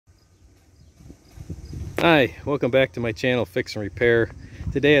Hi, welcome back to my channel, Fix and Repair.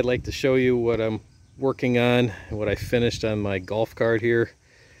 Today I'd like to show you what I'm working on and what I finished on my golf cart here.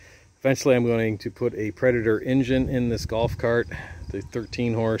 Eventually I'm going to put a Predator engine in this golf cart, the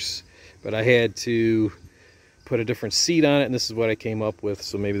 13 horse, but I had to put a different seat on it, and this is what I came up with,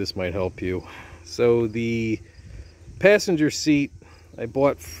 so maybe this might help you. So the passenger seat I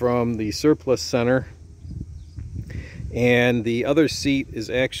bought from the surplus center, and the other seat is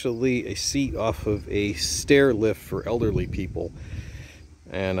actually a seat off of a stair lift for elderly people,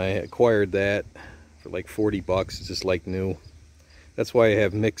 and I acquired that for like 40 bucks. It's just like new. That's why I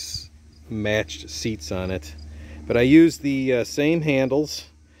have matched seats on it, but I used the same handles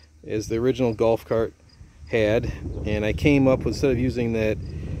as the original golf cart had, and I came up with, instead of using that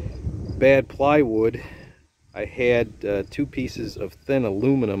bad plywood, I had 2 pieces of thin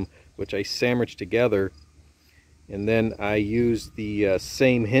aluminum which I sandwiched together. And then I used the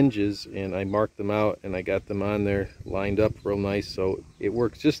same hinges, and I marked them out, and I got them on there lined up real nice, so it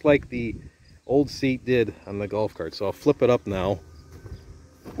works just like the old seat did on the golf cart. So I'll flip it up now.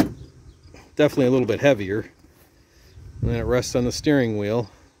 Definitely a little bit heavier. And then it rests on the steering wheel.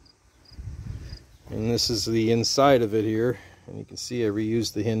 And this is the inside of it here, and you can see I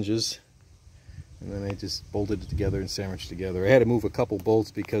reused the hinges. And then I just bolted it together and sandwiched together. I had to move a couple bolts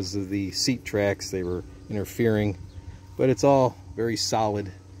because of the seat tracks. They were interfering, but it's all very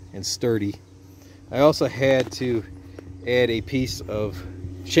solid and sturdy. I also had to add a piece of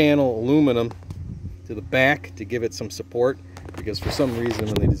channel aluminum to the back to give it some support, because for some reason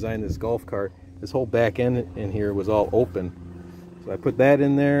when they designed this golf cart, this whole back end in here was all open. So I put that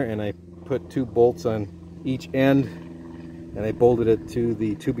in there, and I put 2 bolts on each end, and I bolted it to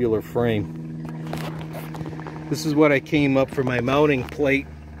the tubular frame. This is what I came up for my mounting plate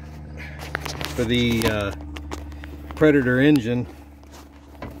for the Predator engine.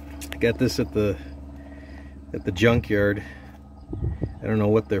 I got this at the junkyard. I don't know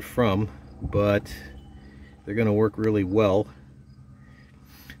what they're from, but they're going to work really well.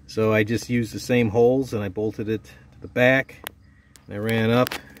 So I just used the same holes, and I bolted it to the back, and I ran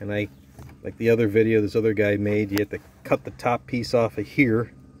up, and I, like the other video this other guy made, you have to cut the top piece off of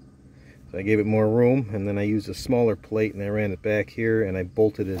here. So I gave it more room, and then I used a smaller plate, and I ran it back here, and I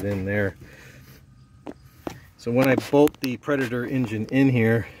bolted it in there. So when I bolt the Predator engine in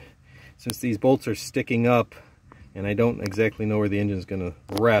here, since these bolts are sticking up and I don't exactly know where the engine is going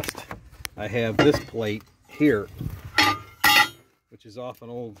to rest, I have this plate here, which is off an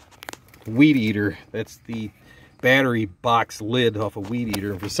old weed eater. That's the battery box lid off a weed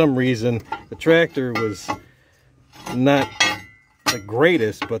eater. For some reason the tractor was not the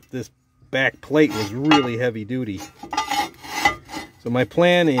greatest, but this back plate was really heavy duty. So my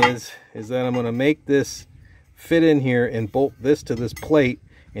plan is that I'm going to make this fit in here and bolt this to this plate,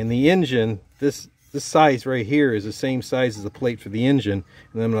 and the engine, this size right here is the same size as the plate for the engine,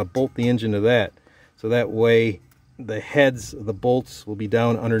 and then I'm going to bolt the engine to that, so that way the heads of the bolts will be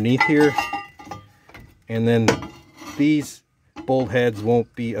down underneath here, and then these bolt heads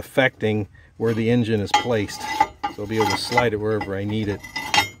won't be affecting where the engine is placed, so I'll be able to slide it wherever I need it.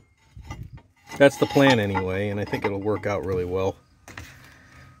 That's the plan anyway, and I think it'll work out really well.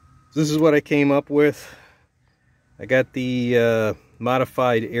 This is what I came up with. I got the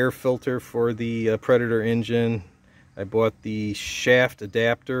modified air filter for the Predator engine. I bought the shaft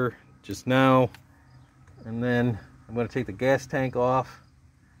adapter just now, and then I'm going to take the gas tank off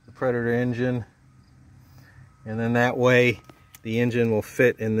the Predator engine, and then that way the engine will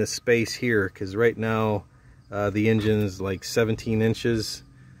fit in this space here, because right now the engine is like 17 inches.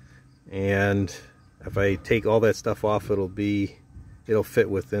 And if I take all that stuff off, it'll fit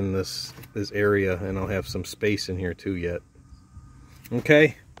within this area, and I'll have some space in here too yet.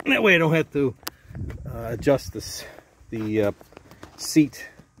 Okay, that way I don't have to adjust the seat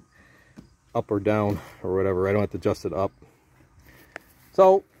up or down or whatever. I don't have to adjust it up.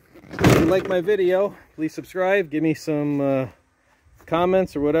 So if you like my video, please subscribe, give me some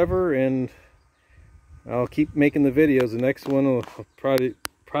comments or whatever, and I'll keep making the videos. The next one will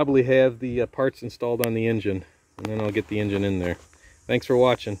probably have the parts installed on the engine, and then I'll get the engine in there. Thanks for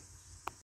watching.